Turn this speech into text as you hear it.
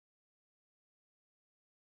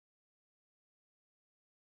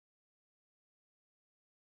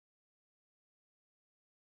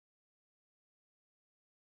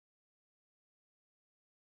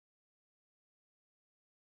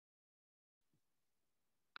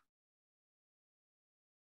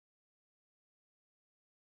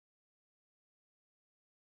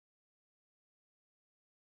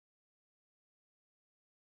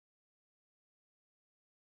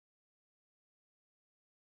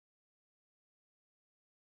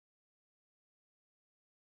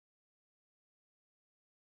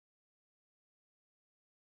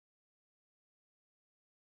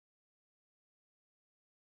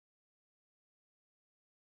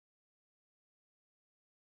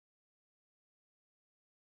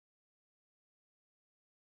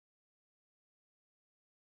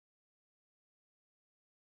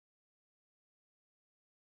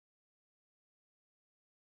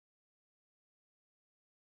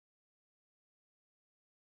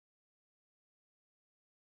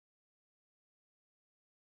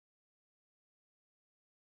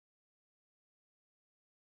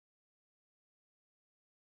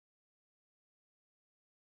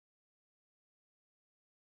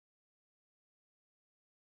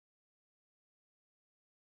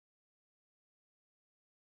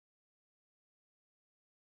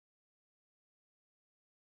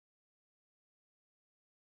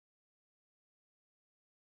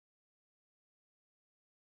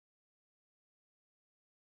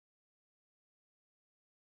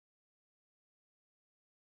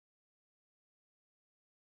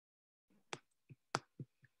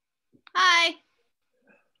Hi.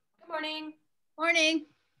 Good morning. Morning.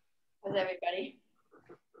 How's everybody?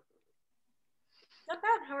 Not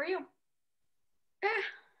bad. How are you?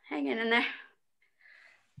 Hanging in there.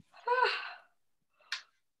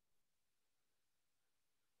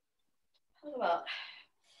 How about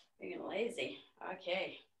being lazy?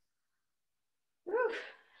 Okay. Whew.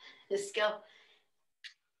 This skill.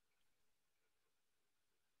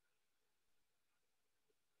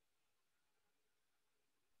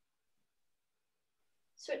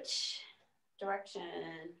 Switch direction.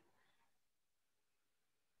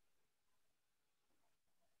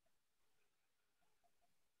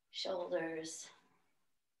 Shoulders.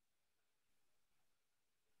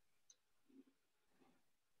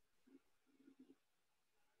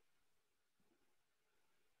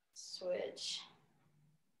 Switch.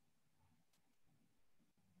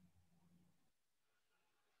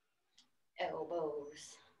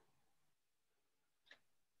 Elbows.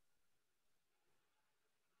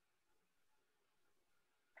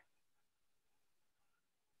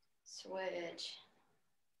 Switch.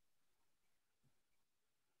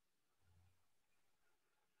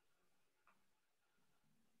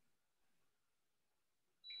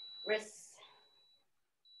 Wrists.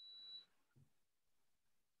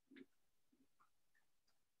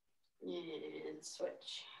 And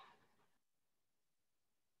switch.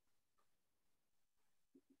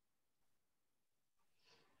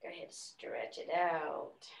 Go ahead, stretch it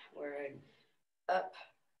out. We're up,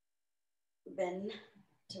 bend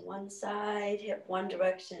to one side, hip one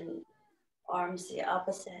direction, arms the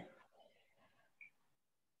opposite.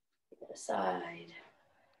 The other side.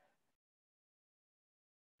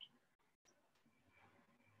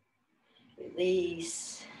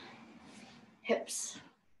 Release. Hips.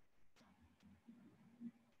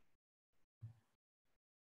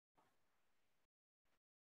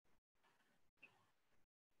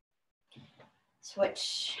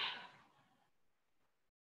 Switch.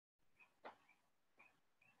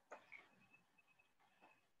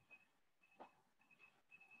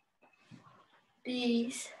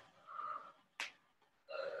 Bees.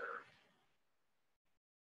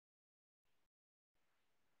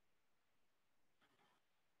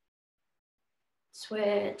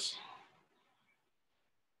 Switch.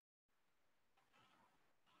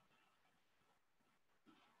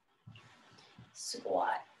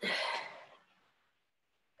 Squat.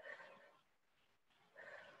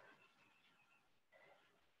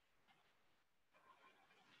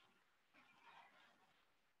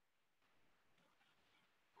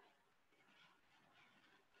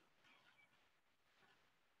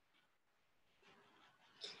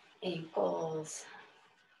 Ankles.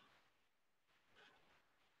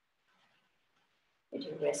 Get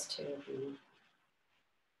your wrist to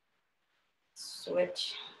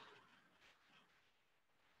switch.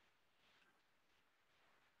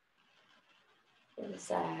 To the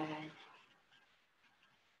side.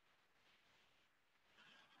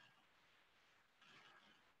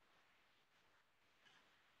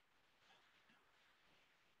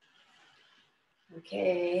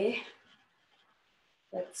 Okay.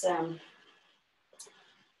 Let's 1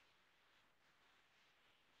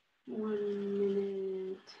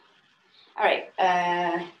 minute. All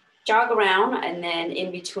right. Jog around and then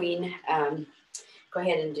in between, go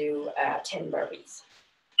ahead and do 10 burpees.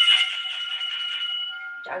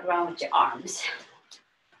 Jog around with your arms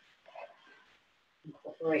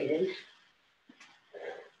incorporated.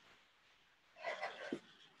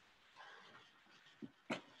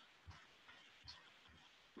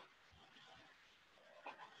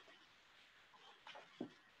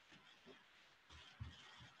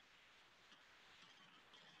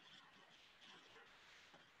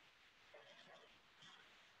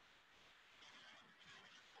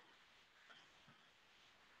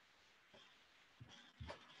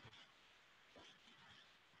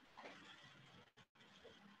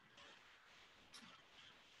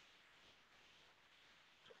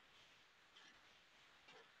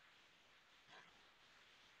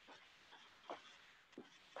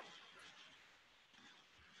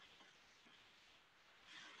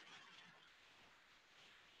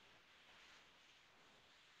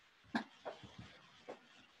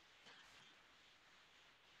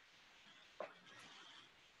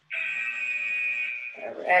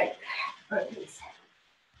 All right. Burpees.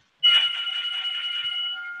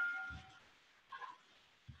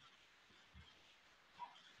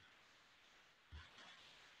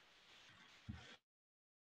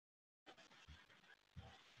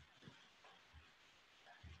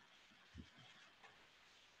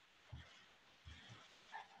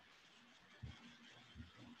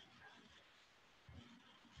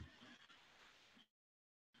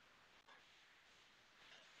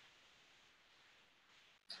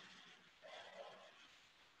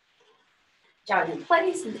 jog in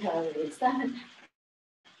place until it's done.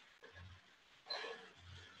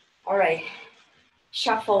 All right,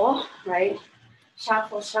 shuffle, right?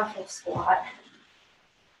 Shuffle, shuffle, squat.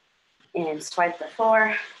 And swipe the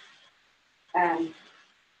floor.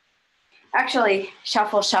 Actually,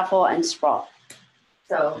 shuffle, shuffle, and sprawl.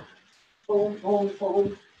 So boom, boom,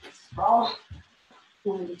 boom, sprawl.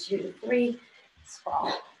 1, 2, 3,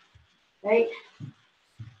 sprawl. Right?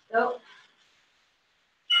 Go.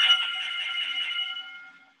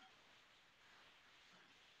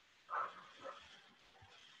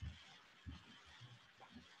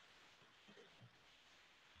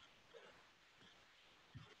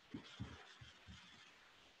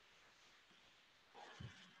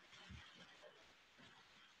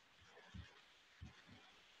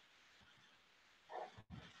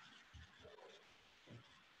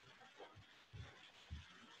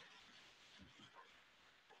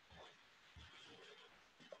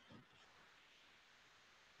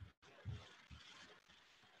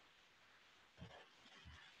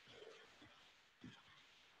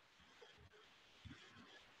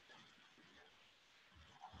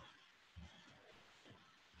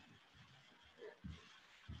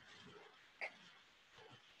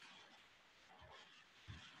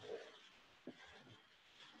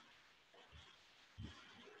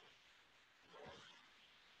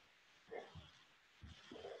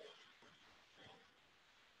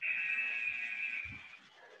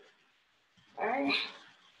 All right.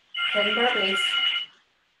 10 burpees.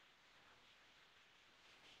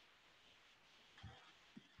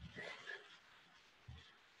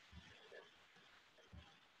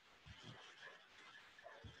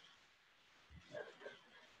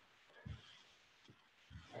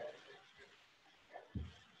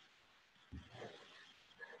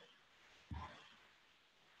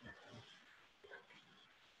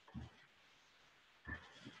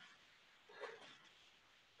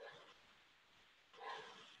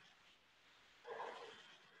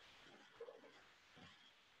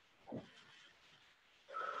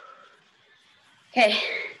 Okay.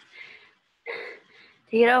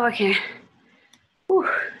 Take it over here. Whew.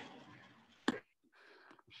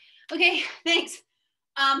 Okay, thanks.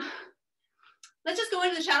 Let's just go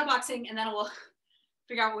into the shadow boxing and then we'll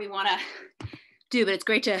figure out what we want to do, but it's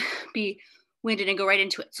great to be winded and go right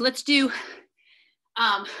into it. So let's do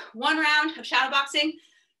 1 round of shadow boxing,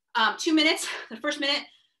 2 minutes. The first minute,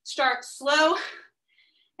 start slow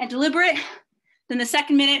and deliberate. Then the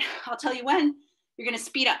second minute, I'll tell you when, you're gonna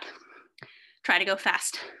speed up. Try to go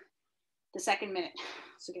fast the second minute.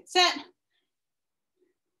 So get set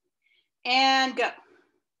and go.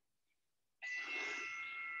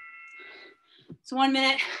 So 1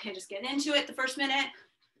 minute, you're just getting into it the first minute.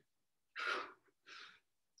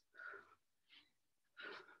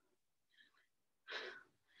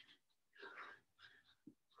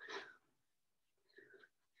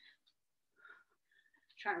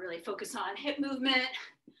 Trying to really focus on hip movement,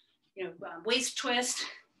 waist twist,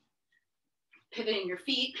 pivoting your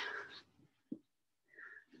feet.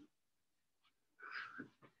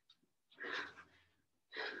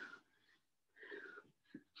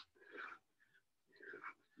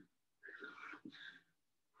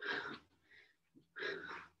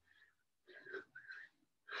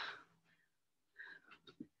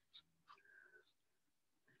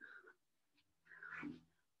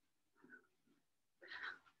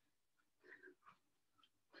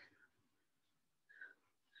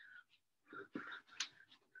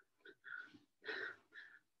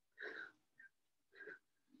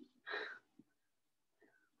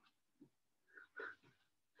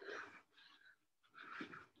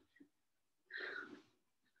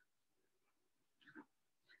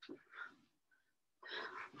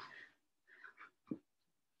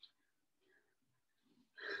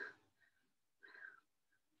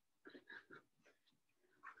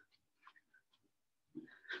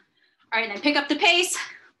 All right, then pick up the pace.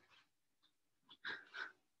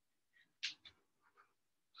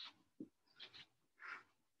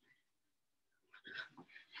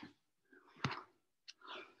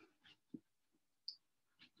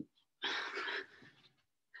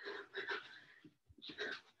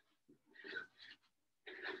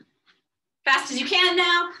 Fast as you can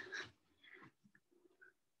now.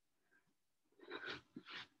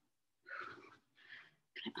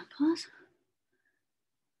 Can I unpause?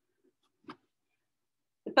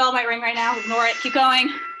 The bell might ring right now, ignore it, keep going.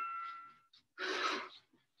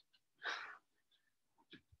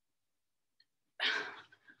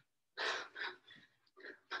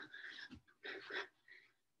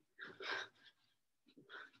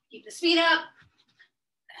 Keep the speed up.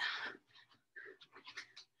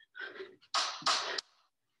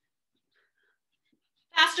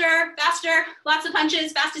 Faster, faster, lots of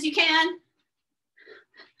punches, fast as you can.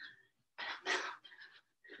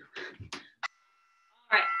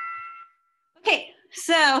 All right. Okay,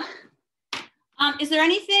 so is there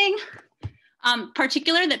anything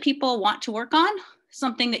particular that people want to work on?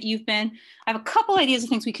 Something that you've been, I have a couple ideas of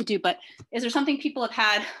things we could do, but is there something people have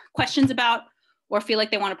had questions about or feel like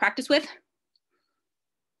they want to practice with?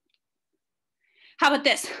 How about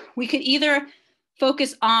this? We could either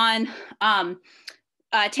focus on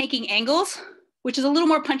taking angles, which is a little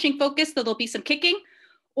more punching focused, though there'll be some kicking,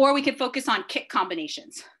 or we could focus on kick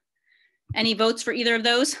combinations. Any votes for either of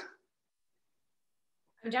those?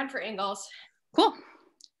 I'm down for angles. Cool.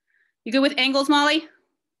 You good with angles, Molly?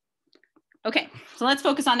 Okay, so let's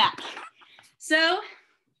focus on that. So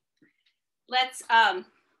let's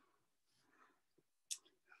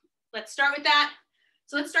start with that.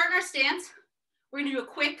 So let's start in our stance. We're gonna do a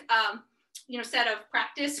quick set of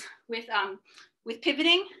practice with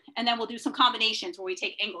pivoting, and then we'll do some combinations where we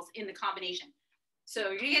take angles in the combination. So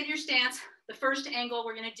you're gonna get in your stance. The first angle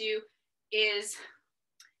we're gonna do is,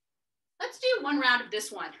 let's do one round of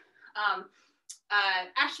this one.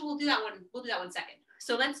 Actually, we'll do that one second.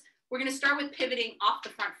 So we're gonna start with pivoting off the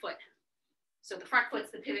front foot. So the front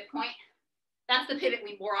foot's the pivot point. That's the pivot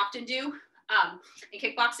we more often do in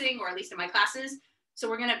kickboxing, or at least in my classes. So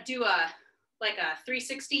we're gonna do like a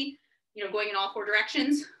 360, going in all 4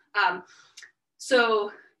 directions.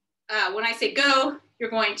 So when I say go, you're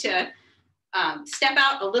going to step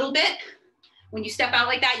out a little bit. When you step out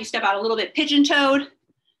like that, you step out a little bit pigeon-toed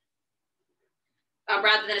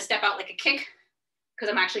rather than a step out like a kick, because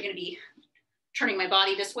I'm actually going to be turning my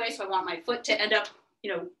body this way. So I want my foot to end up,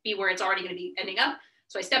 be where it's already going to be ending up.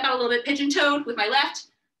 So I step out a little bit pigeon-toed with my left,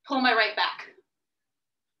 pull my right back.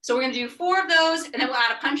 So we're going to do 4 of those, and then we'll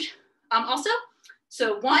add a punch also.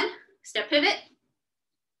 So 1, step pivot,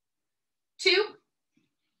 2,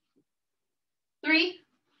 3,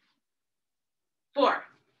 4.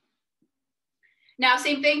 Now,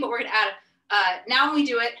 same thing, but we're gonna add, now when we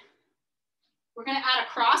do it, we're gonna add a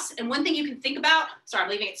cross. And one thing you can think about, sorry, I'm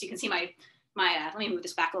leaving it so you can see my let me move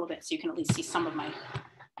this back a little bit so you can at least see some of my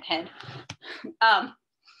head.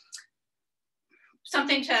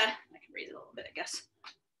 Something to, I can raise it a little bit, I guess,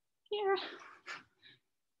 here.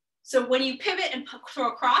 So when you pivot and throw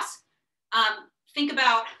a cross, think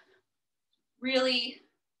about really,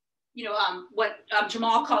 what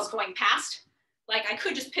Jamal calls going past. Like I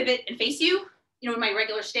could just pivot and face you, in my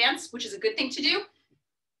regular stance, which is a good thing to do.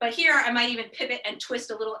 But here I might even pivot and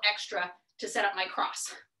twist a little extra to set up my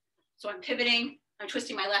cross. So I'm pivoting, I'm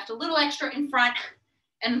twisting my left a little extra in front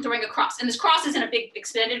and then throwing a cross. And this cross isn't a big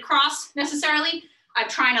extended cross necessarily. I've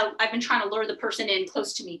been trying to lure the person in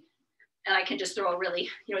close to me, and I can just throw a really,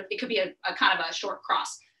 it could be a kind of a short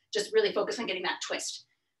cross. Just really focus on getting that twist.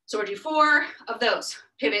 So we'll do 4 of those,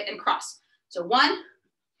 pivot and cross. So 1,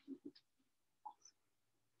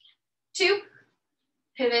 2,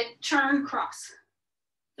 pivot, turn, cross.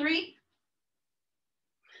 3,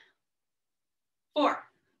 4.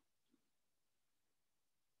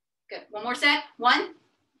 Good, one more set. 1,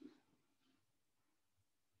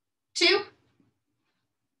 2,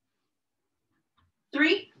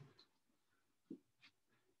 3,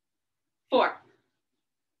 4.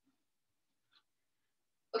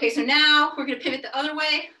 Okay, so now we're gonna pivot the other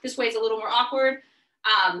way. This way is a little more awkward.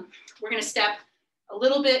 We're gonna step a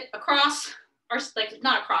little bit across, or like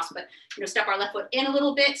not across, but step our left foot in a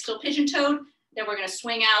little bit, still pigeon-toed. Then we're gonna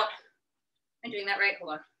swing out. Am I doing that right?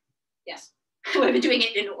 Hold on. Yes. I've been doing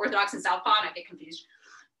it in Orthodox and Southpaw, and I get confused.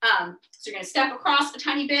 So you're gonna step across a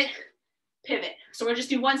tiny bit, pivot. So we'll just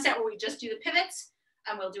do one set where we just do the pivots,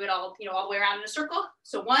 and we'll do it all, all the way around in a circle.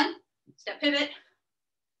 So 1, step pivot,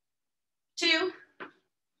 2,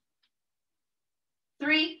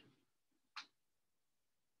 3,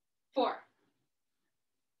 4.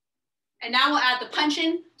 And now we'll add the punch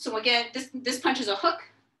in. So we'll get, this punch is a hook.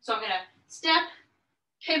 So I'm gonna step,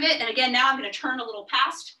 pivot, and again, now I'm gonna turn a little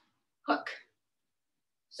past, hook.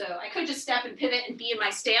 So I could just step and pivot and be in my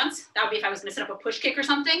stance. That would be if I was gonna set up a push kick or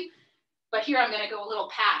something. But here I'm gonna go a little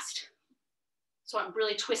past. So I'm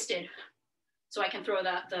really twisted. So I can throw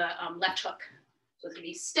the left hook. So it's gonna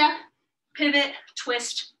be step, pivot,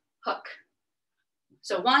 twist, hook.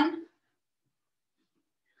 So 1,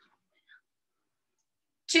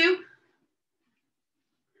 2,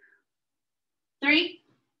 3,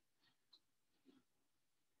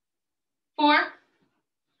 4.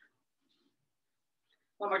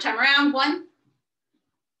 One more time around. 1,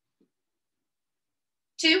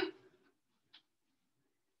 2,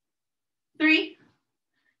 3,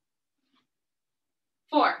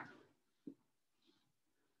 4.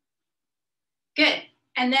 Good.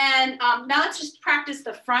 And then now let's just practice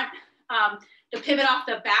the front, the pivot off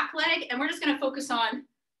the back leg. And we're just gonna focus on,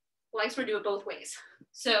 well, I guess we're gonna do it both ways.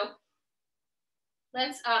 So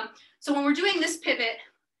let's, so when we're doing this pivot,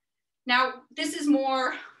 now this is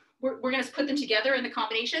more, we're gonna put them together in the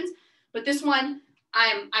combinations, but this one,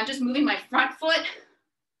 I'm just moving my front foot.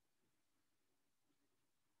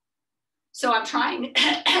 So I'm trying,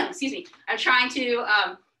 excuse me, I'm trying to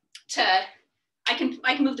I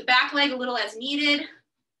can move the back leg a little as needed,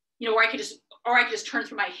 you know, or I could just turn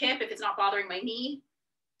through my hip if it's not bothering my knee.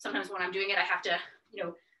 Sometimes when I'm doing it, I have to, you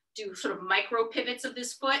know, do sort of micro pivots of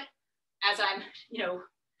this foot as I'm, you know,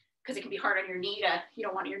 because it can be hard on your knee to, you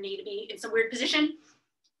don't want your knee to be in some weird position.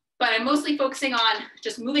 But I'm mostly focusing on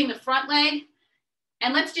just moving the front leg.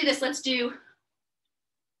 And let's do this, let's do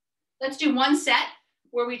one set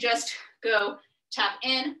where we just go tap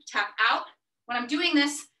in, tap out. When I'm doing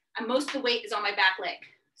this, most of the weight is on my back leg.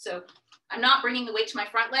 So I'm not bringing the weight to my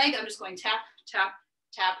front leg. I'm just going tap, tap,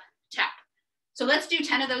 tap, tap. So let's do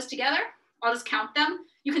 10 of those together. I'll just count them.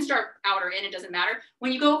 You can start out or in, it doesn't matter.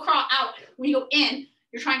 When you go out, when you go in,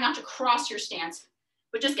 you're trying not to cross your stance,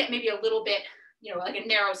 but just get maybe a little bit, you know, like a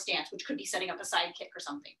narrow stance, which could be setting up a side kick or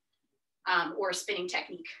something, or a spinning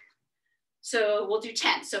technique. So we'll do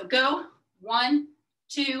 10. So go 1,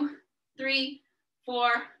 2, 3, 4,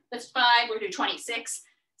 that's 5, we're gonna do 26,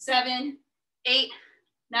 7, 8,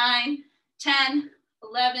 9, 10,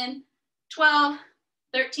 11, 12,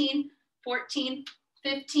 13, 14,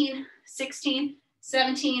 15, 16,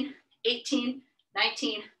 17, 18,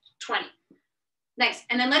 19, 20. Nice,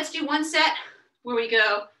 and then let's do one set where we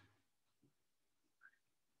go,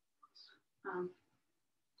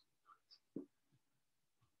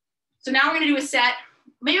 so now we're gonna do a set,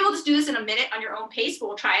 maybe we'll just do this in a minute on your own pace, but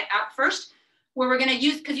we'll try it out first, where we're gonna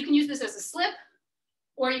use, because you can use this as a slip,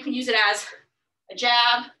 or you can use it as a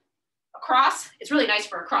jab, a cross. It's really nice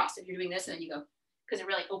for a cross if you're doing this and then you go, because it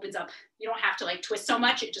really opens up. You don't have to like twist so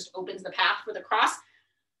much, it just opens the path for the cross.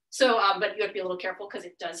 So, but you have to be a little careful because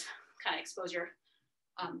it does kind of expose your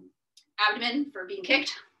abdomen for being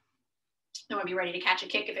kicked. Don't want to be ready to catch a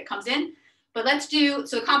kick if it comes in. But let's do,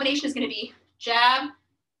 so the combination is gonna be jab,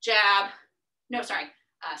 jab, no, sorry,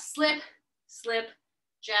 slip, slip,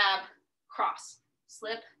 jab, cross,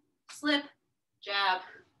 slip, slip, jab,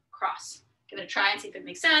 cross. Give it a try and see if it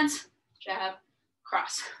makes sense. Jab,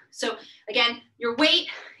 cross. So again, your weight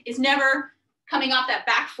is never coming off that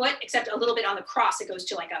back foot, except a little bit on the cross, it goes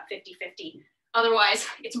to like a 50-50. Otherwise,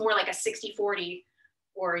 it's more like a 60-40,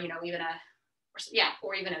 or, you know, even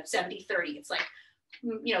or even a 70-30. It's like,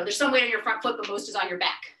 you know, there's some weight on your front foot, but most is on your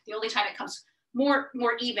back. The only time it comes more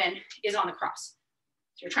even is on the cross.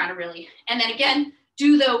 So you're trying to really, and then again,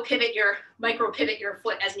 micro pivot your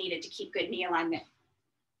foot as needed to keep good knee alignment.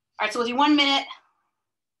 All right, so we'll do 1 minute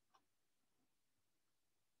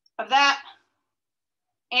of that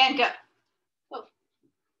and go. Whoa.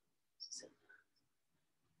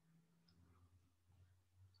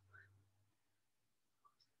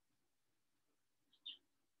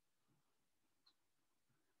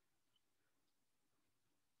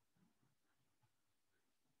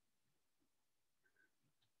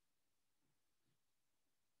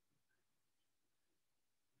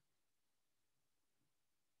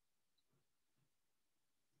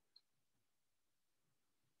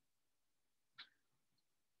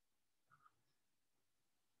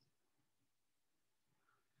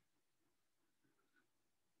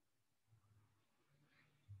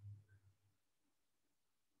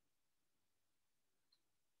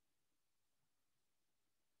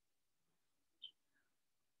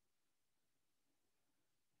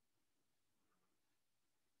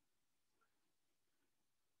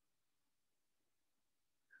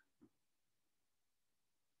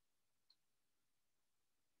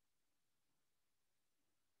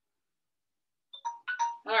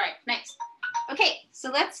 All right, nice. Okay,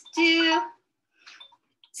 so let's do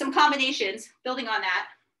some combinations building on that.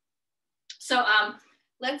 So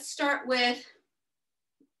let's start with,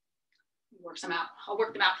 work some out. I'll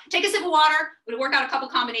work them out. Take a sip of water. We'll work out a couple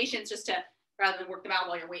combinations just to, rather than work them out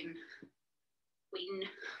while you're waiting.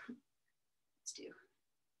 Let's do.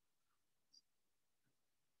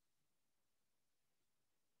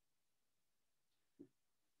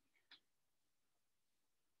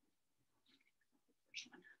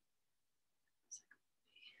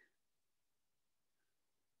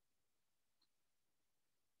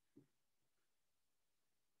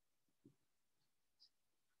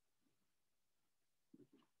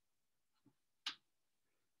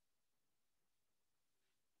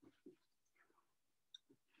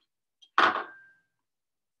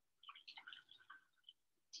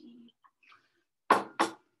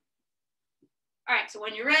 All right, so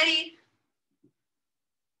when you're ready,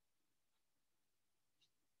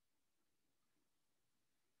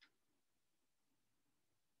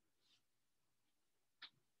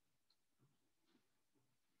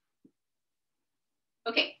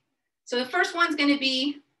 okay, so the first one's going to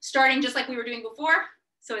be starting just like we were doing before.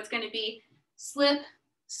 So it's going to be slip,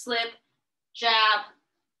 slip, jab,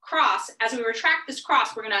 cross. As we retract this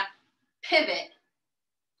cross, we're going to pivot,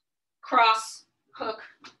 cross, hook,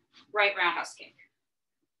 right roundhouse kick.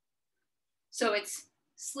 So it's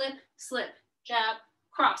slip, slip, jab,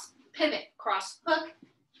 cross, pivot, cross, hook,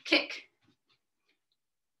 kick.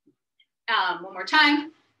 One more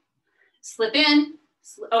time. Slip in.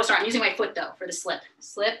 Oh, sorry, I'm using my foot though for the slip.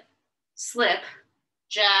 Slip, slip,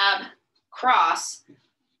 jab, cross,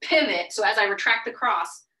 pivot. So as I retract the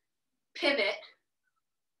cross, pivot,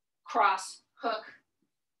 cross, hook,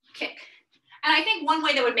 kick. And I think one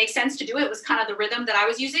way that would make sense to do it was kind of the rhythm that I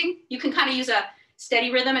was using. You can kind of use a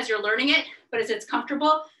steady rhythm as you're learning it, but as it's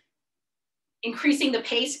comfortable, increasing the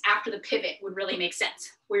pace after the pivot would really make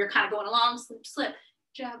sense, where you're kind of going along, slip, slip,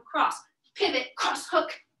 jab, cross, pivot, cross,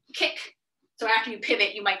 hook, kick. So after you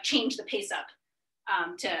pivot, you might change the pace up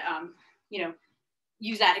to you know,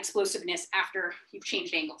 use that explosiveness after you've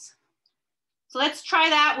changed angles. So let's try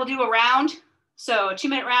that. We'll do a round. So a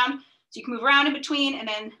 2-minute round. So you can move around in between and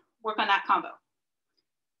then work on that combo.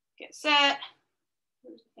 Get set.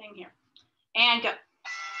 Where's the thing here? And go.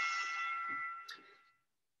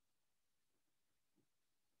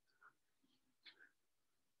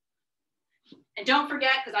 And don't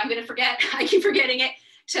forget, because I'm going to forget, I keep forgetting it,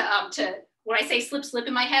 to when I say slip, slip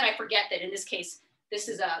in my head, I forget that in this case, this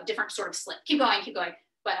is a different sort of slip. Keep going, keep going.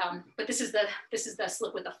 But this is the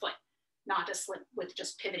slip with the foot, not a slip with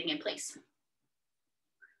just pivoting in place.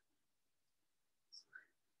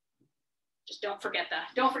 Just don't forget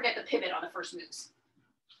the pivot on the first moves.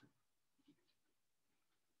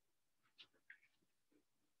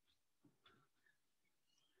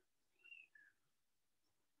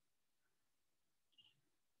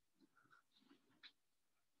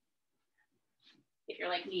 If you're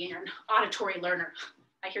like me and you're an auditory learner,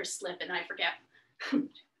 I hear slip and I forget.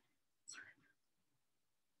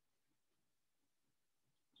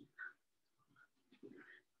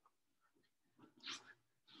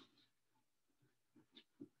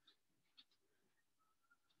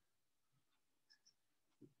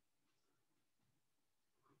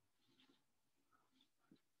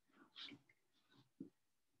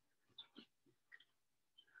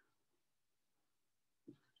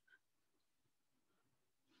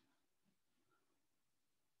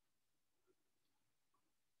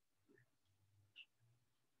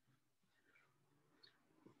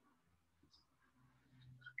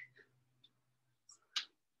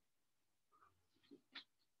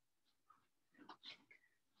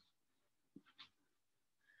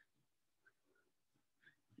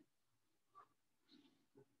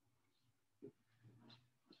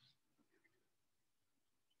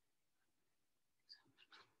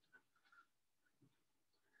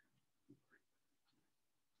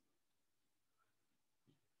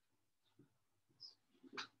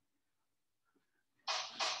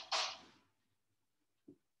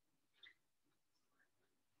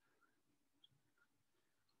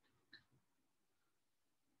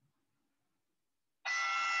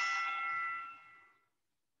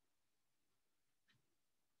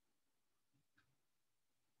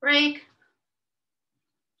 Break.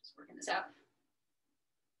 Just working this out.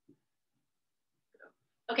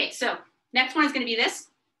 Okay, so next one is going to be this.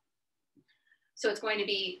 So it's going to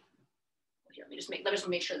be, here, let me just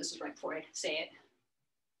make sure this is right before I say it.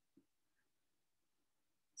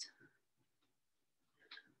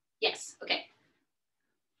 Yes, okay.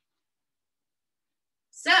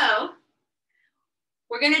 So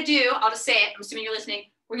we're going to do, I'll just say it, I'm assuming you're listening.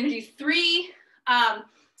 We're going to do 3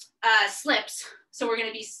 slips. So we're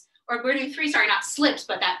going to do 3, sorry, not slips,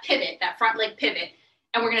 but that pivot, that front leg pivot.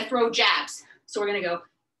 And we're going to throw jabs. So we're going to go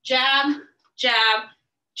jab, jab,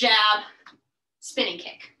 jab, spinning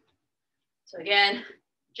kick. So again,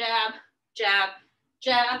 jab, jab,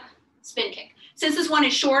 jab, spin kick. Since this one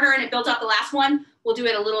is shorter and it built up the last one, we'll do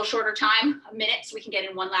it a little shorter time, a minute, so we can get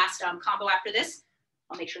in one last combo after this.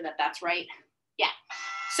 I'll make sure that that's right. Yeah.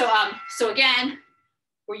 So again,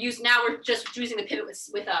 we're just using the pivot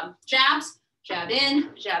with jabs, jab in,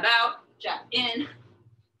 jab out, jab in,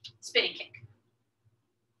 spinning kick.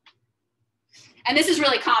 And this is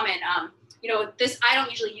really common. You know, I don't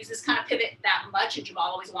usually use this kind of pivot that much, and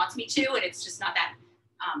Jamal always wants me to, and it's just not that,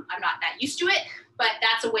 I'm not that used to it, but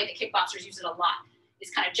that's a way that kickboxers use it a lot,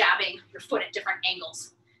 is kind of jabbing your foot at different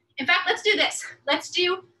angles. In fact, let's do this.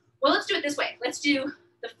 We'll do it this way.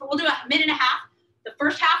 We'll do a minute and a half The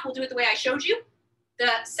first half, we'll do it the way I showed you.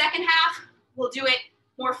 The second half, we'll do it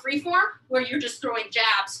more freeform, where you're just throwing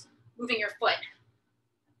jabs, moving your foot,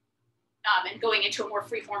 and going into a more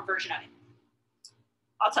freeform version of it.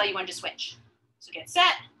 I'll tell you when to switch. So get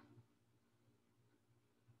set.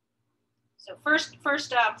 So first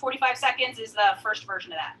 45 seconds is the first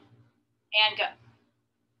version of that. And go.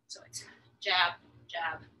 So it's jab,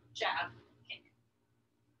 jab, jab, kick.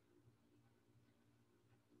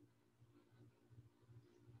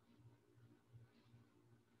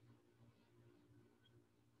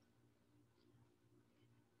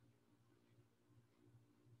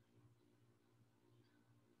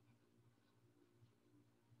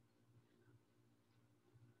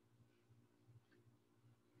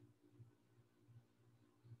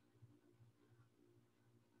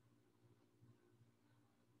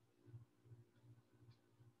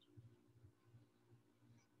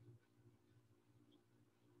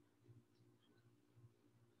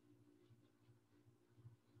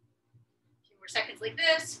 More seconds like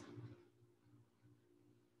this.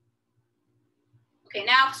 Okay,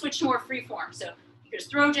 now switch to more free form. So you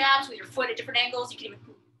just throw jabs with your foot at different angles. You can even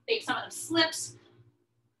make some of them slips.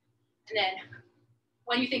 And then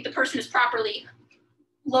when you think the person is properly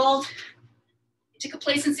lulled into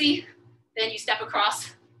complacency, then you step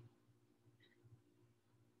across.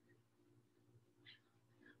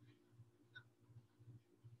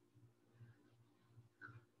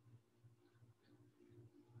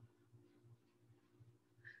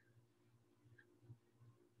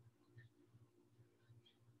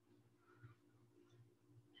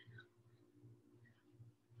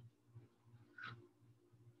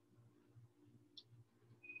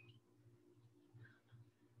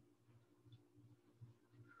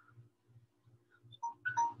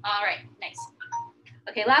 All right, nice.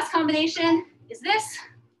 Okay, last combination is this.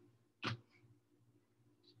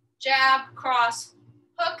 Jab, cross,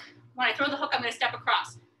 hook. When I throw the hook, I'm gonna step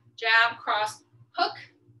across. Jab, cross, hook,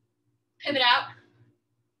 pivot out,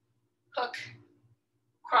 hook,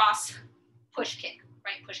 cross, push kick,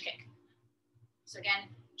 right, push kick. So again,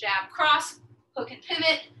 jab, cross, hook and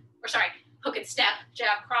pivot, or sorry, hook and step,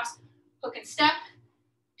 jab, cross, hook and step,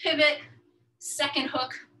 pivot, second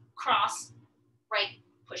hook, cross, right,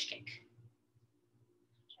 push kick.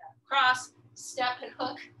 Jab, cross, step and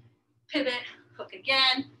hook, pivot, hook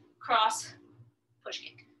again, cross, push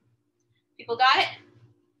kick. People got it?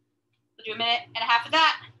 We'll do a minute and a half of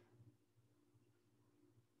that.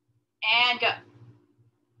 And go.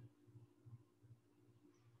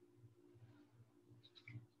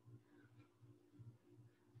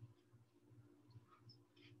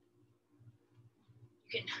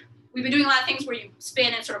 We've been doing a lot of things where you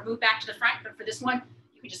spin and sort of move back to the front, but for this one,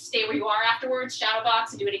 you can just stay where you are afterwards, shadow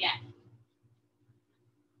box, and do it again.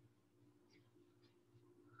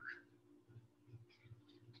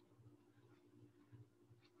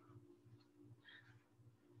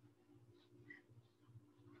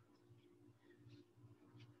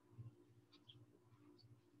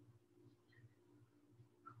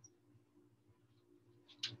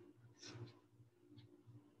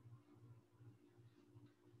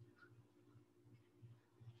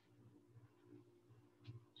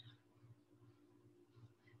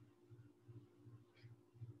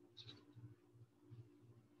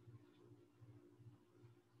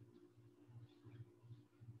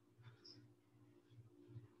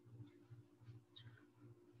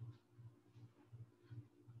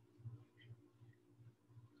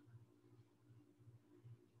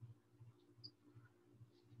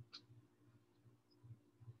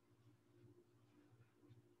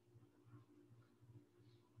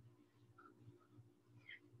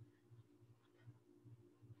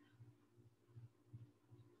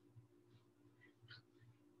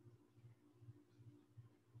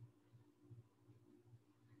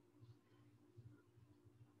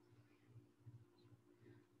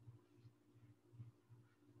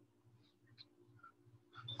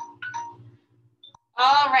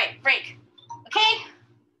 All right, break. Okay.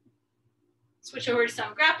 Switch over to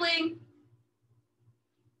some grappling.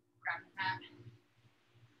 Grab the mat.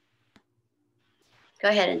 Go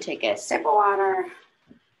ahead and take a sip of water.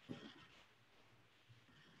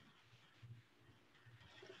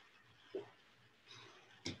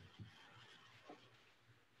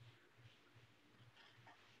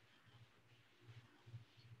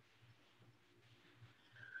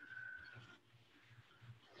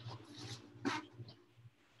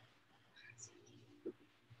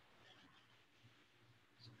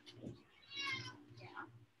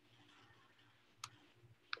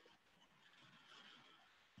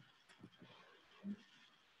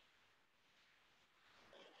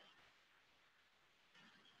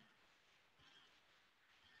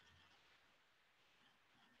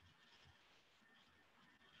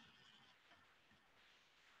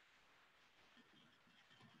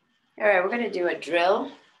 All right, we're gonna do a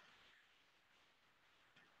drill.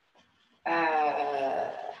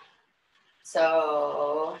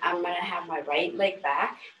 So I'm gonna have my right leg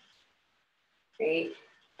back, right?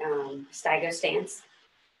 Stagger stance.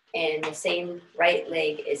 And the same right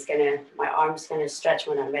leg is my arm's gonna stretch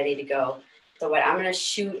when I'm ready to go. So what I'm gonna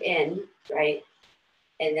shoot in, right?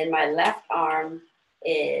 And then my left arm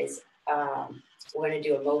is, we're gonna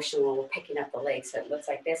do a motion when we're picking up the leg. So it looks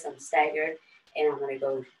like this, I'm staggered, and I'm gonna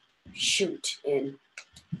go shoot in.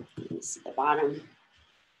 You see the bottom,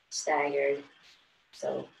 staggered.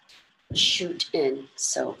 So shoot in.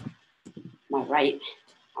 So my right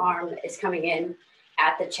arm is coming in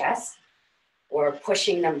at the chest. We're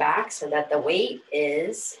pushing them back so that the weight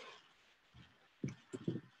is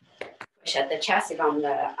push at the chest. If I'm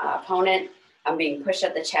the opponent, I'm being pushed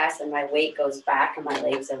at the chest and my weight goes back and my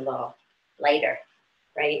legs are a little lighter,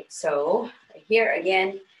 right? So here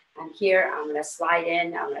again, I'm here, I'm gonna slide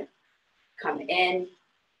in, I'm gonna come in,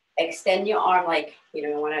 extend your arm like,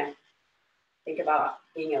 you wanna think about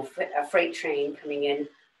being a freight train coming in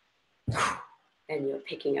and you're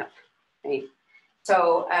picking up, right?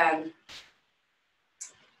 So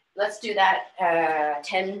let's do that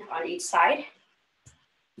 10 on each side.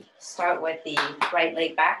 Start with the right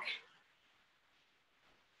leg back.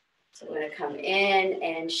 So we're gonna come in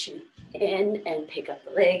and shoot in and pick up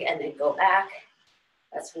the leg and then go back.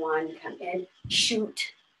 That's one, come in,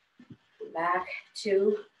 shoot, come back,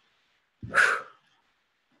 2,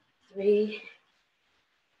 3,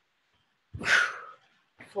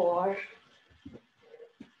 4,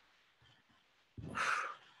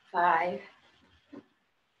 5,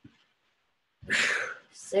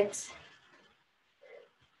 6,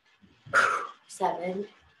 7,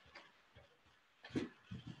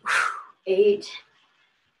 8,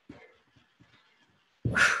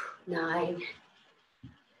 9,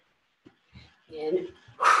 and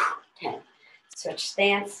 10. Switch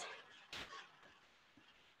stance.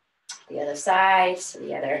 The other side, so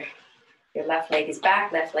your left leg is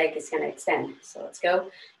back, left leg is gonna extend. So let's go.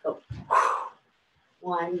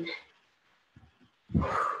 1,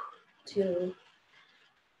 2,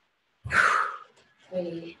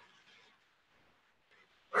 3,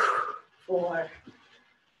 4,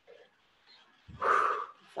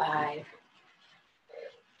 5,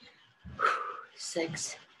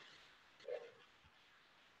 6,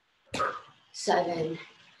 7,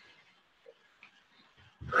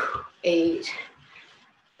 8,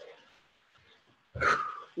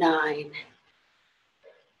 9,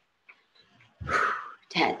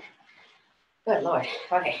 10. Good Lord.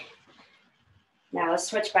 Okay. Now let's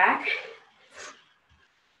switch back.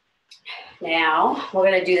 Now we're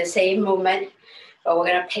going to do the same movement, but we're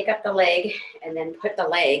going to pick up the leg and then put the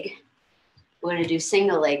leg. We're going to do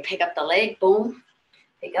single leg. Pick up the leg, boom,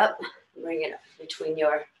 pick up, bring it up between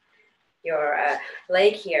your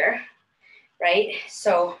leg here, right?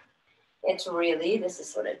 So it's really, this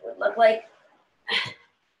is what it would look like.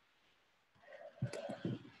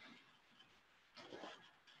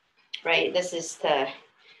 Right, this is the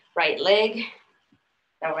right leg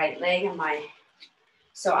of my,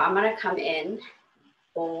 so I'm gonna come in,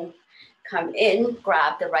 boom, come in,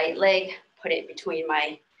 grab the right leg, put it between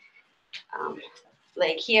my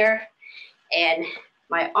leg here, and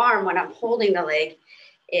my arm, when I'm holding the leg,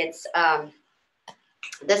 it's,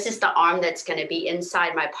 this is the arm that's gonna be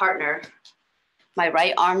inside my partner. My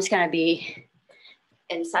right arm's gonna be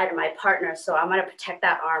inside of my partner, so I'm gonna protect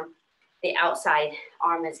that arm. The outside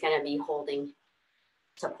arm is gonna be holding,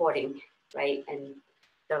 supporting, right? And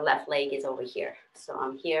the left leg is over here. So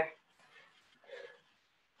I'm here.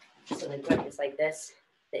 So the grip is like this.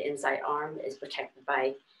 The inside arm is protected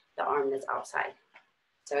by the arm that's outside.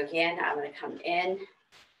 So again, I'm gonna come in,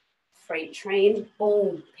 freight train,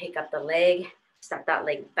 boom, pick up the leg, step that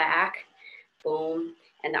leg back, boom.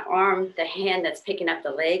 And the arm, the hand that's picking up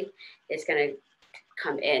the leg is gonna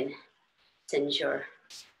come in, send your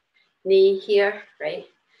knee here, right?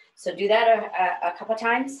 So do that a couple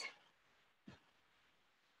times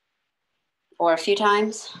or a few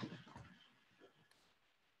times.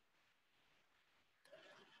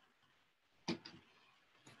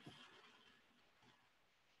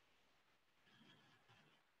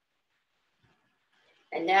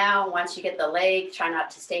 And now once you get the leg, try not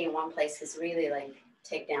to stay in one place because really like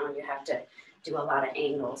takedown, you have to do a lot of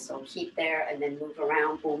angles. So keep there and then move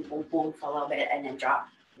around, boom, boom, boom for a little bit and then drop,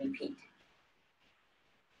 repeat.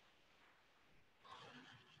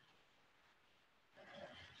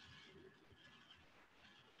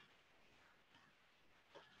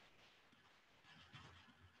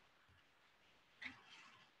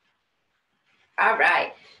 All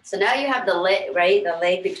right, So now you have the leg, right? The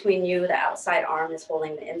leg between you, the outside arm is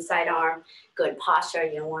holding the inside arm. Good posture.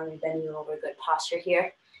 You don't want to be bending over. Good posture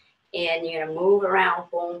here. And you're gonna move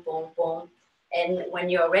around, boom, boom, boom. And when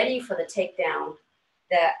you're ready for the takedown,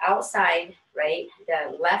 the outside, right,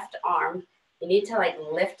 the left arm, you need to like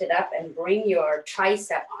lift it up and bring your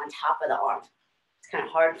tricep on top of the arm. It's kind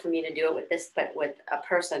of hard for me to do it with this, but with a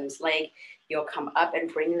person's leg, you'll come up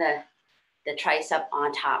and bring the tricep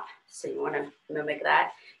on top. So you want to mimic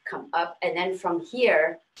that, come up. And then from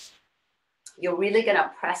here, you're really going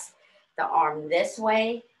to press the arm this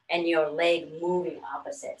way and your leg moving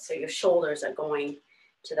opposite. So your shoulders are going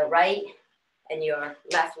to the right and your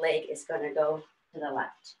left leg is going to go to the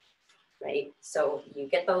left, right? So you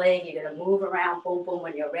get the leg, you're going to move around, boom, boom.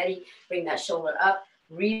 When you're ready, bring that shoulder up,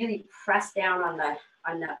 really press down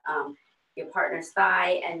on your partner's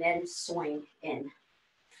thigh and then swing in.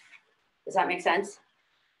 Does that make sense?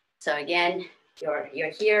 So again, you're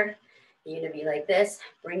here, you're gonna be like this,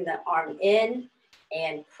 bring the arm in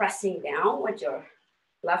and pressing down with your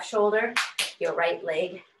left shoulder, your right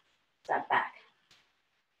leg, step back.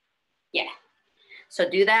 Yeah, so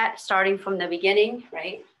do that starting from the beginning,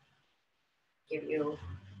 right? Give you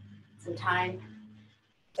some time.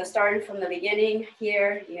 So starting from the beginning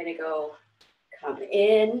here, you're gonna go come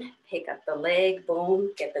in, pick up the leg,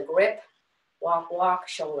 boom, get the grip, walk, walk,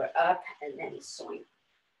 shoulder up, and then swing.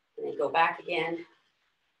 And then go back again.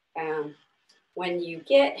 When you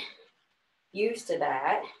get used to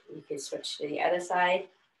that, you can switch to the other side.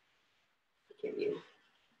 Give you.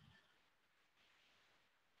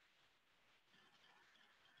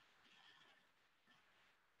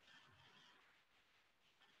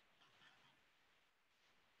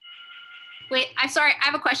 Wait, I'm sorry, I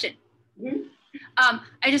have a question. Mm-hmm.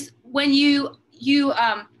 When you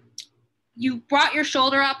brought your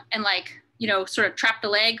shoulder up and like, you know, sort of trapped the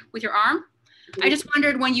leg with your arm. Mm-hmm. I just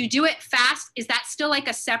wondered, when you do it fast, is that still like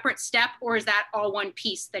a separate step, or is that all one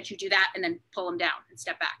piece that you do that and then pull them down and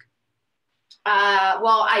step back?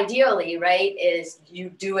 Well, ideally, right, is you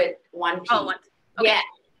do it one piece. Oh, one. Okay. Yeah.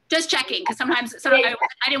 Just checking, because sometimes I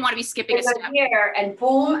didn't want to be skipping a step. Here and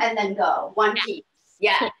boom, and then go one piece.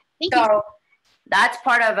 Yeah. Cool. Thank you. That's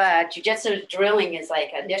part of jiu-jitsu drilling is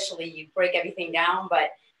like initially you break everything down, but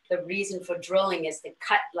the reason for drilling is to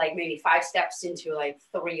cut like maybe 5 steps into like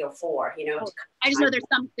 3 or 4, you know. Oh, I just know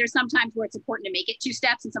there's some times where it's important to make it 2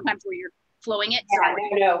 steps and sometimes where you're flowing it. Yeah,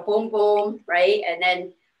 no, boom, boom, right? And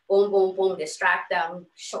then boom, boom, boom, distract them,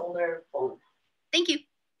 shoulder, boom. Thank you.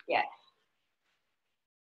 Yeah.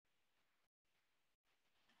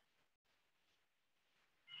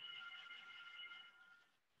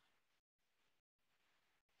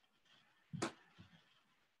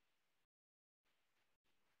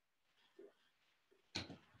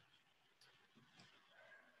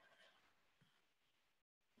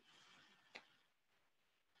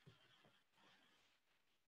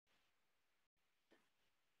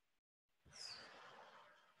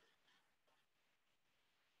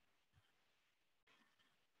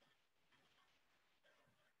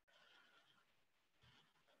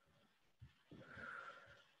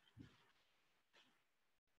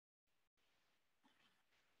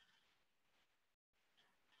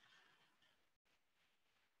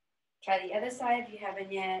 Try the other side if you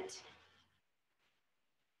haven't yet.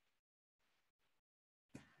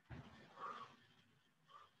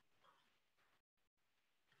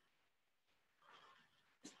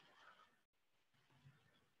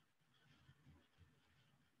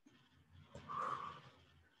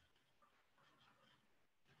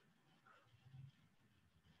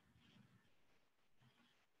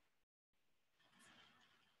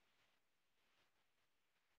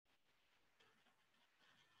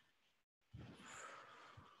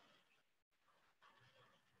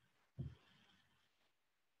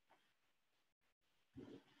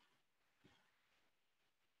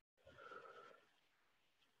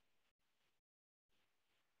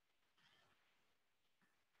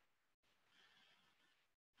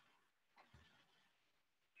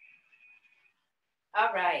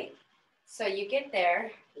 All right, so you get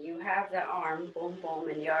there, you have the arm, boom, boom,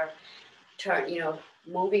 and you're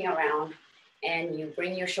moving around, and you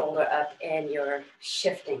bring your shoulder up and you're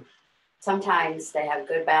shifting. Sometimes they have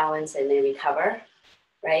good balance and they recover,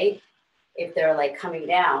 right? If they're like coming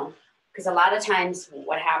down, because a lot of times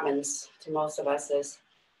what happens to most of us is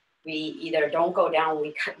we either don't go down,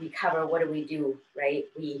 we recover, what do? Right?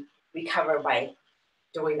 We recover by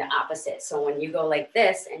doing the opposite. So when you go like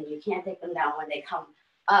this and you can't take them down, when they come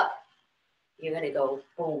up, you're gonna go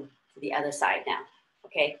boom to the other side now,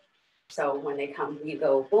 okay? So when they come, you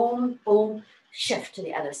go boom, boom, shift to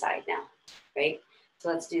the other side now, right? So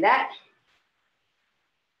let's do that.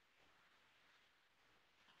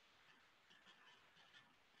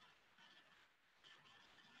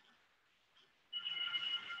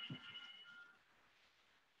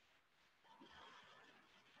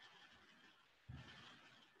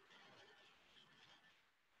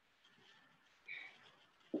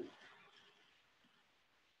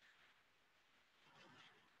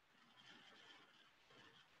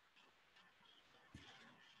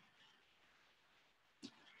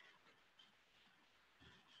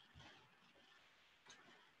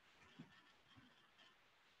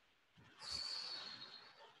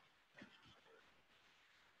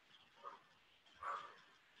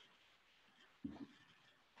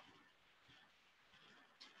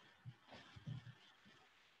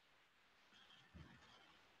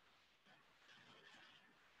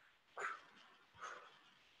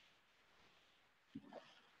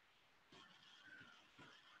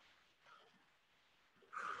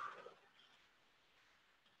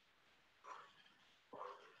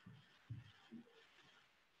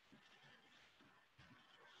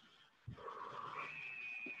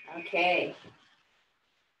 Okay.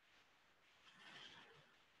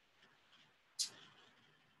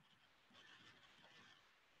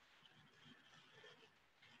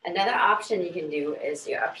 Another option you can do is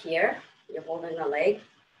you're up here, you're holding the leg.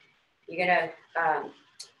 You're gonna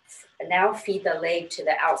now feed the leg to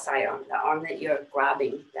the outside arm, the arm that you're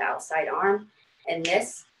grabbing, the outside arm. And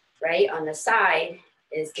this, right, on the side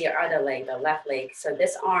is the other leg, the left leg. So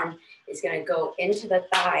this arm is gonna go into the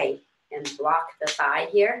thigh and block the thigh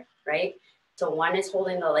here, right? So one is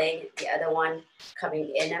holding the leg, the other one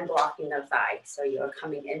coming in and blocking the thigh. So you're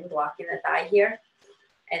coming in, blocking the thigh here.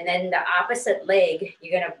 And then the opposite leg,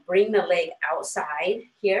 you're gonna bring the leg outside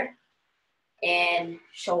here and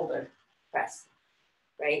shoulder press,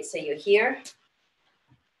 right? So you're here,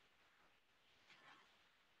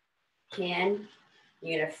 hand,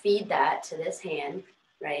 you're gonna feed that to this hand,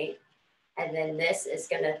 right? And then this is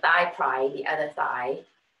gonna thigh pry the other thigh.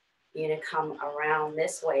 You're gonna come around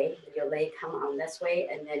this way, your leg come on this way,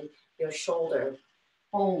 and then your shoulder,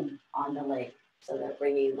 boom, on the leg. So they're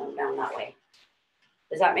bringing them down that way.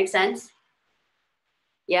 Does that make sense?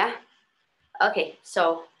 Yeah? Okay,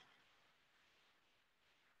 so.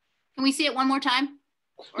 Can we see it one more time?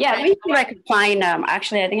 Yeah, let me see if I can find,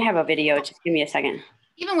 actually, I think I have a video. Just give me a second.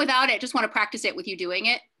 Even without it, just want to practice it with you doing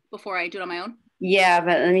it before I do it on my own. Yeah,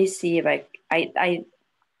 but let me see if I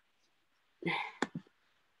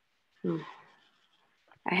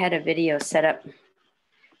had a video set up,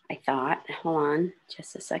 I thought. Hold on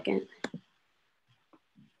just a second.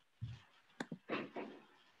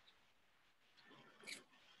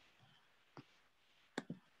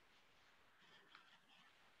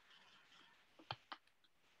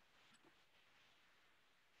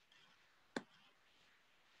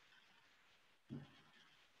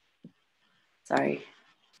 Sorry.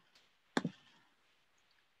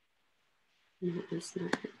 No, it's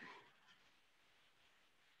not.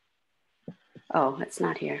 Oh, it's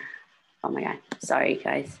not here. Oh my God. Sorry,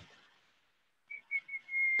 guys.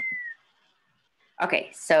 Okay,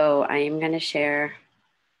 so I am going to share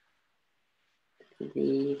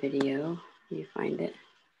the video. Let me find it.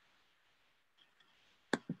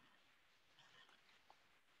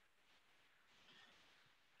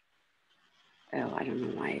 Oh, I don't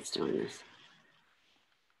know why it's doing this.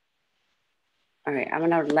 All right, I'm going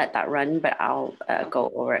to let that run, but I'll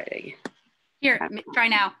go over it again. Here, try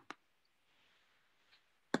now.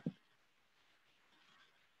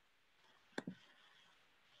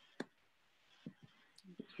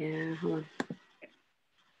 Yeah, hold on.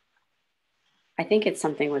 I think it's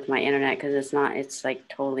something with my internet because it's not, it's like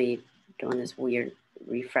totally doing this weird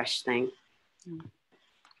refresh thing. All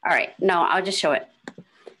right, no, I'll just show it.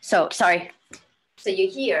 So, sorry. So you're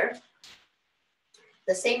here.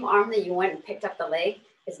 The same arm that you went and picked up the leg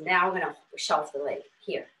is now gonna shelf the leg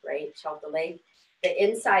here, right? Shelf the leg. The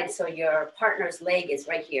inside, so your partner's leg is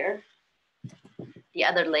right here. The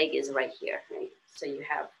other leg is right here, right? So you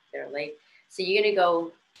have their leg. So you're gonna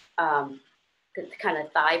go kind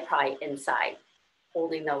of thigh pry inside,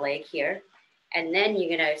 holding the leg here. And then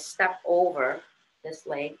you're gonna step over this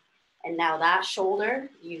leg. And now that shoulder,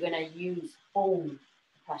 you're gonna use, boom,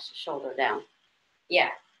 press the shoulder down. Yeah,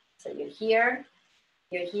 so you're here,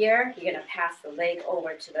 you're gonna pass the leg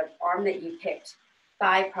over to the arm that you picked,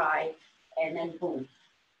 thigh pry, and then boom.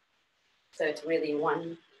 So it's really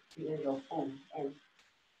one, you're gonna go boom, and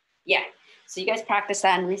yeah. So you guys practice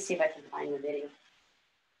that, and let me see if I can find the video.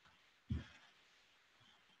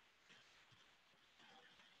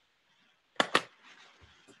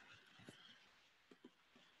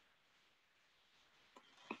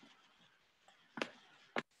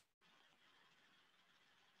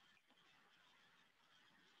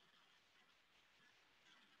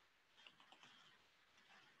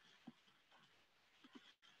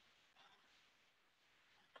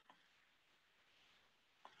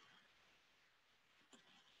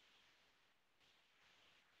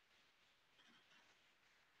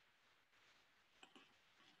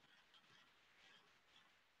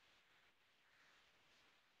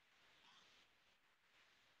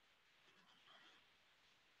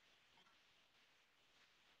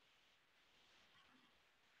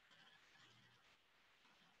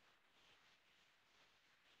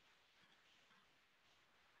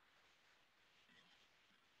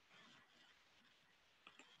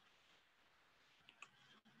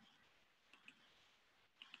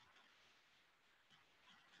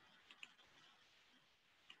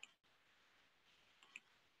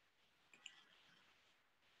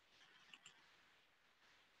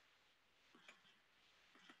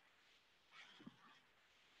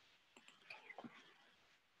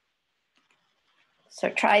 So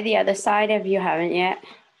try the other side if you haven't yet.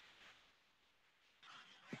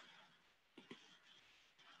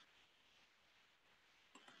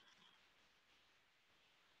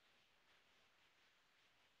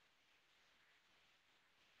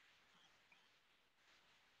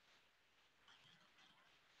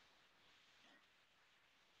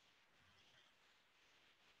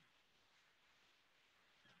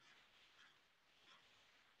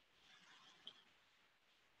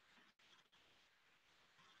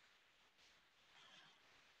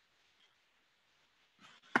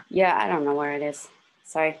 Yeah, I don't know where it is.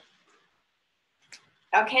 Sorry.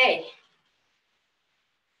 Okay.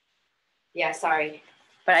 Yeah, sorry.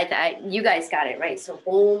 But you guys got it, right? So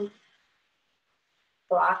boom,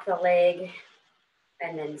 block the leg,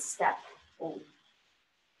 and then step, boom.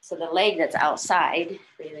 So the leg that's outside,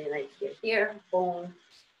 really like here, boom,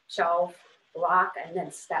 shove, block, and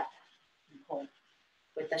then step, and pull.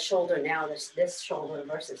 With the shoulder now, there's this shoulder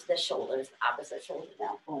versus this shoulder, it's the opposite shoulder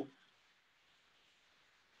now, boom.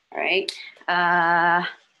 All right,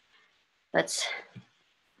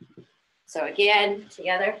 so again,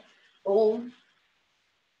 together, boom,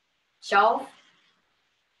 shove,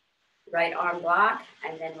 right arm block,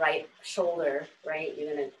 and then right shoulder, right?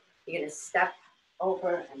 You're gonna step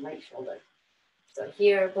over and right shoulder. So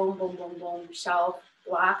here, boom, boom, boom, boom, shove,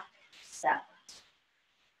 block, step.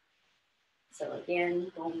 So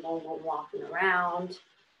again, boom, boom, boom, walking around,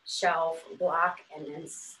 shove, block, and then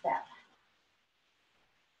step.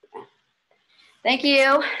 Okay. Thank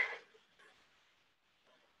you.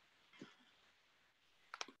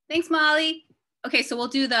 Thanks, Molly. Okay, so we'll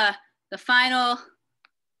do the final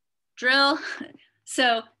drill.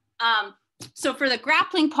 So, so for the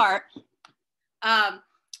grappling part,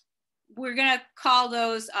 we're gonna call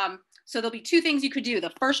those, so there'll be two things you could do.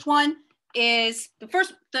 The first one is,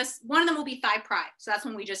 one of them will be thigh pry. So that's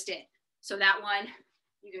one we just did. So that one,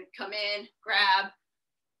 you could come in, grab,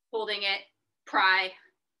 holding it, pry,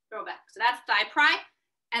 throw back. So that's thigh pry.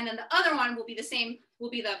 And then the other one will be the same, will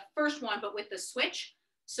be the first one, but with the switch.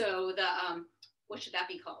 So the, what should that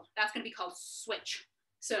be called? That's gonna be called switch.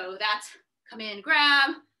 So that's come in,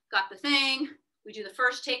 grab, got the thing. We do the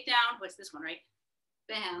first takedown. What's this one, right?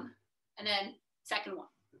 Bam. And then second one,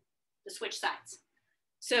 the switch sides.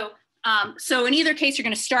 So, so in either case, you're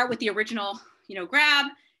gonna start with the original, grab,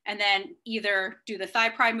 and then either do the thigh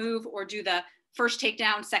pry move or do the first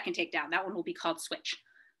takedown, second takedown. That one will be called switch.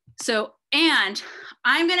 So, and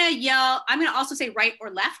I'm gonna yell, I'm gonna also say right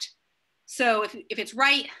or left. So if it's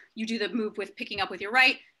right, you do the move with picking up with your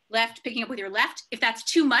right, left, picking up with your left. If that's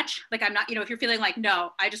too much, like I'm not, if you're feeling like,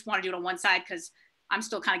 no, I just want to do it on one side because I'm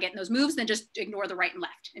still kind of getting those moves, then just ignore the right and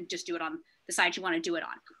left and just do it on the side you want to do it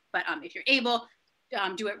on. But if you're able,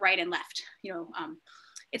 do it right and left.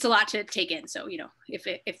 It's a lot to take in. So,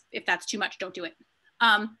 if that's too much, don't do it.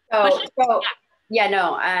 Yeah,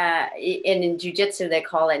 no, in jiu-jitsu, they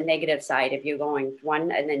call it negative side. If you're going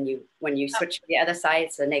one and then when you switch to the other side,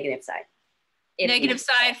 it's the negative side. Negative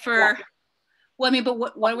side for, yeah. Well, I mean, but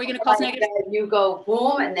what are we going to call negative? You go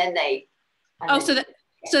boom and then they.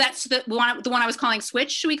 So that's the one I was calling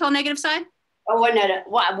switch. Should we call negative side? Oh, no.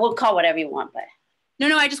 Well, we'll call whatever you want, but.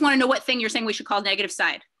 No, I just want to know what thing you're saying we should call negative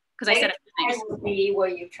side. Because I said it would be where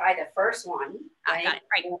you try the first one. Right? Got it,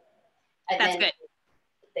 right. And that's good.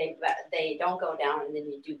 They don't go down and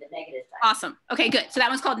then you do the negative side. Awesome. Okay, good. So that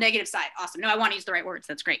one's called negative side. Awesome. No, I want to use the right words.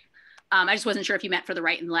 That's great. I just wasn't sure if you meant for the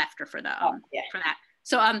right and left or for the for that.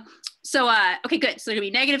 So okay, good. So it'll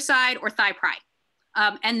be negative side or thigh pry.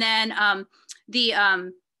 And then the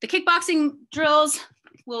kickboxing drills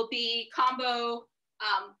will be combo.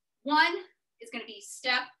 One is going to be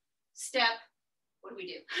step. What do we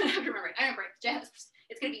do? I have to remember it. I remember it.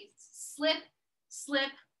 It's going to be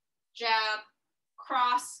slip, jab,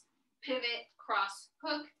 cross, pivot, cross,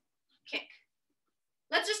 hook, kick.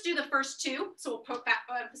 Let's just do the first two. So we'll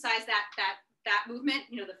emphasize that movement,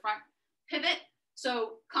 the front pivot.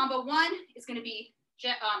 So combo one is going to be,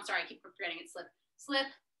 sorry, I keep forgetting it.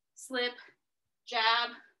 Slip, jab,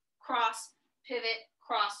 cross, pivot,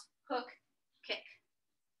 cross, hook, kick.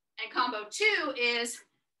 And combo two is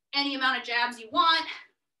any amount of jabs you want,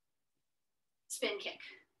 spin kick.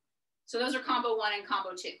 So those are combo one and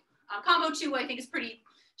combo two. Combo two, I think, is pretty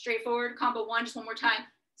straightforward. Combo one, just one more time.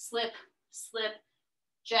 Slip,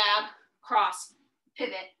 jab, cross,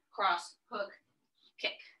 pivot, cross, hook,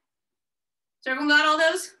 kick. So everyone got all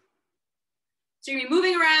those? So you're gonna be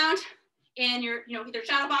moving around in your, either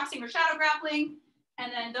shadow boxing or shadow grappling.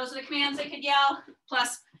 And then those are the commands I could yell.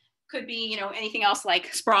 Plus could be, anything else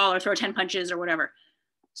like sprawl or throw 10 punches or whatever.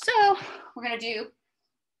 So we're gonna do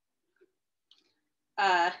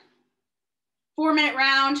a 4-minute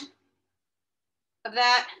round of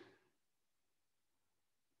that.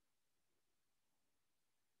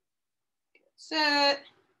 Set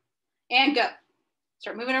and go.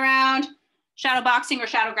 Start moving around, shadow boxing or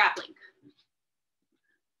shadow grappling.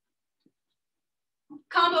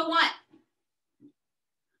 Combo one.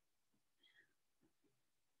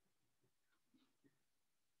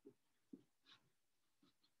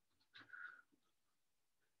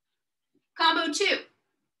 Combo two.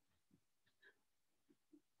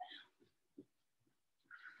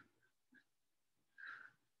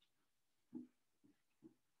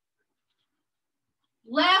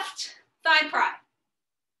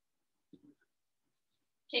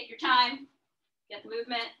 Take your time, get the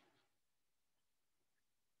movement.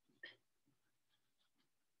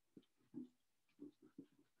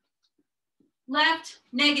 Left,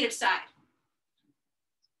 negative side.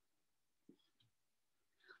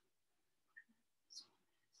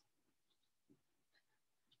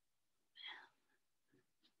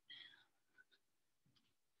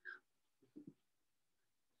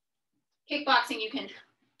 Kickboxing, you can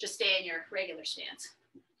just stay in your regular stance,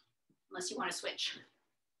 unless you want to switch.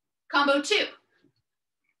 Combo 2.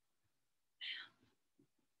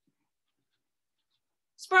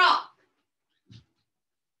 Sprawl.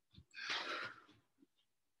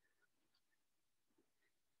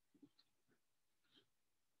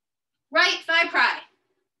 Right thigh pry.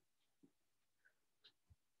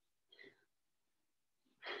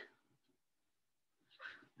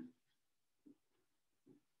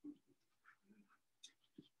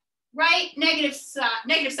 Right, negative side.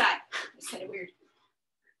 I said it weird.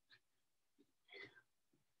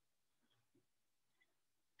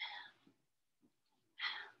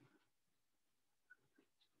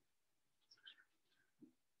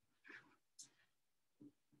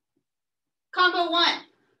 Combo 1.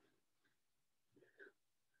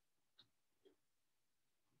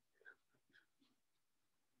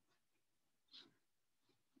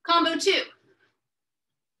 Combo 2.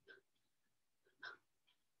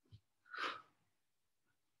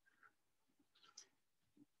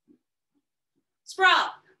 Sprawl.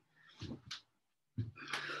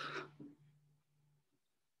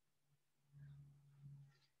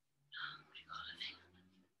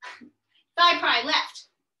 Thigh pry, left.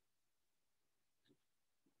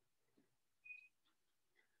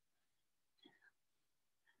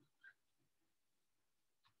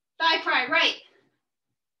 Thigh pry, right.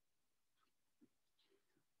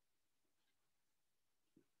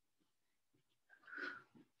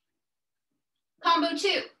 Combo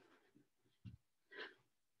 2.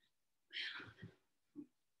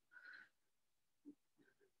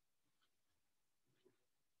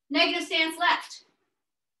 Negative stance, left.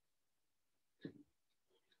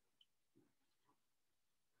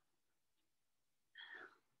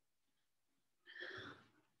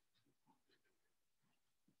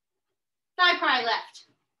 Thigh pry, left.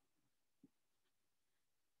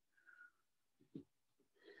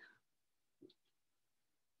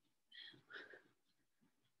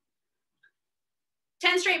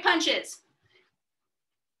 Ten straight punches.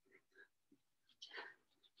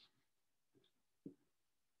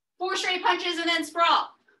 Four straight punches and then sprawl.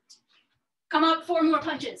 Come up, 4 more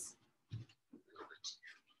punches.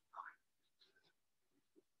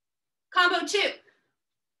 Combo 2.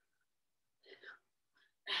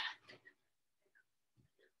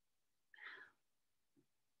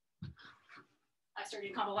 I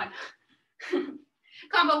started combo 1.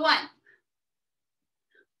 Combo 1.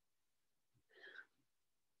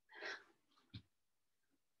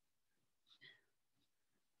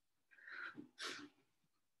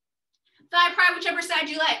 Thigh pry, whichever side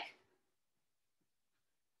you like.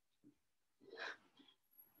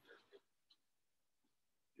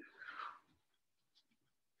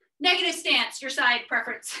 Negative stance, your side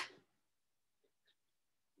preference.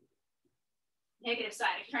 Negative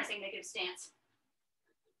side, if you're trying to say negative stance.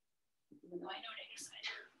 Even though I know negative side.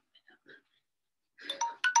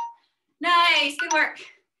 Nice, good work.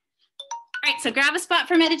 All right, so grab a spot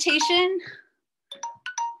for meditation.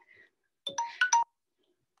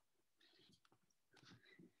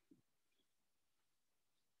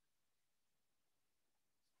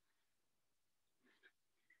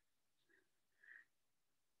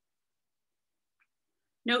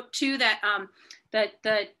 Note too that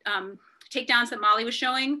the takedowns that Molly was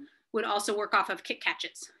showing would also work off of kick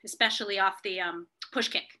catches, especially off the push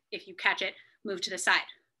kick. If you catch it, move to the side.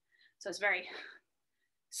 So it's very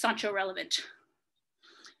Sancho relevant.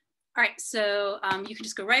 All right, so you can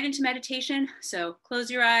just go right into meditation. So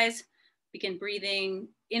close your eyes, begin breathing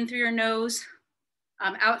in through your nose,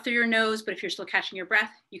 out through your nose, but if you're still catching your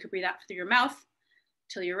breath, you could breathe out through your mouth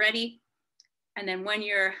till you're ready. And then when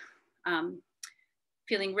you're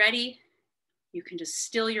feeling ready, you can just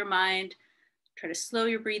still your mind, try to slow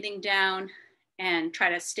your breathing down and try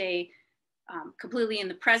to stay completely in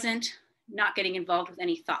the present, not getting involved with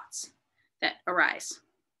any thoughts that arise.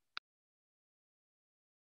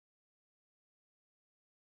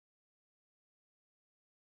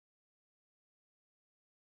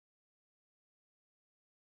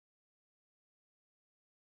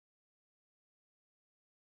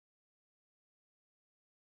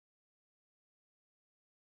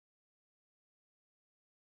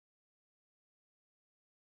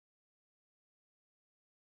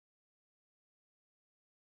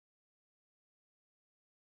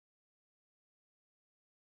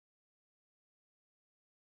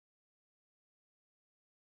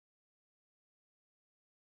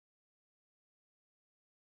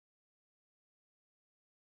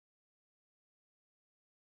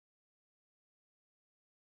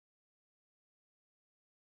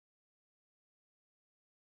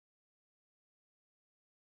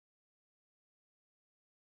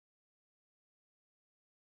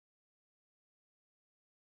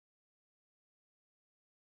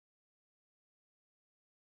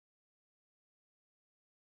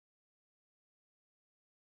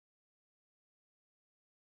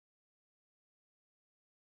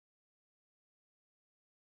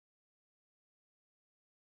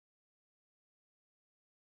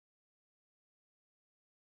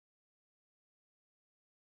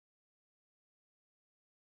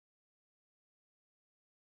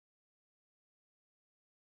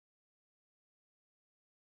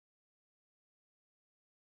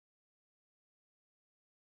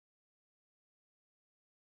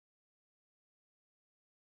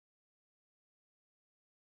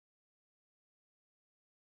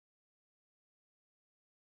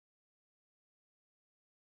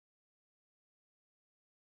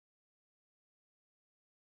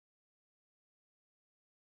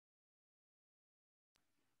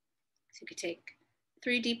 you could take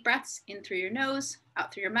 3 deep breaths in through your nose,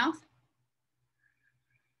 out through your mouth.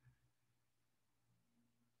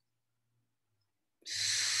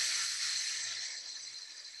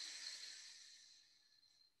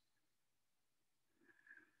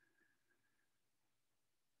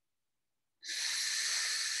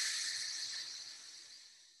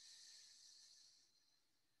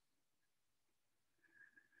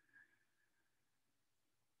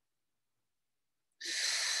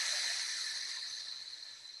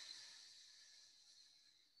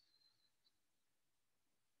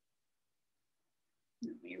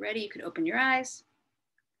 When you're ready, you can open your eyes,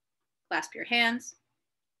 clasp your hands,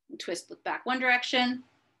 and twist, look back one direction,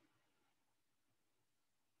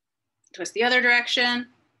 twist the other direction,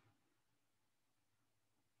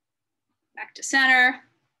 back to center.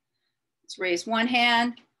 Let's raise one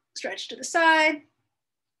hand, stretch to the side.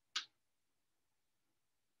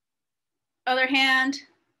 Other hand,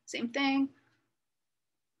 same thing.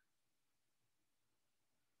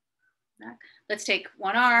 Back. Let's take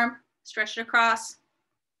one arm, stretch it across.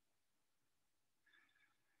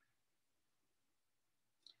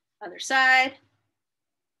 Other side.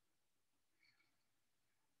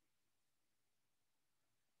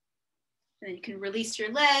 And then you can release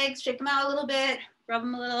your legs, shake them out a little bit, rub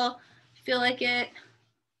them a little, feel like it.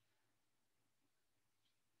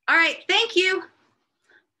 All right, thank you.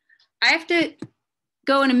 I have to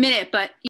go in a minute, but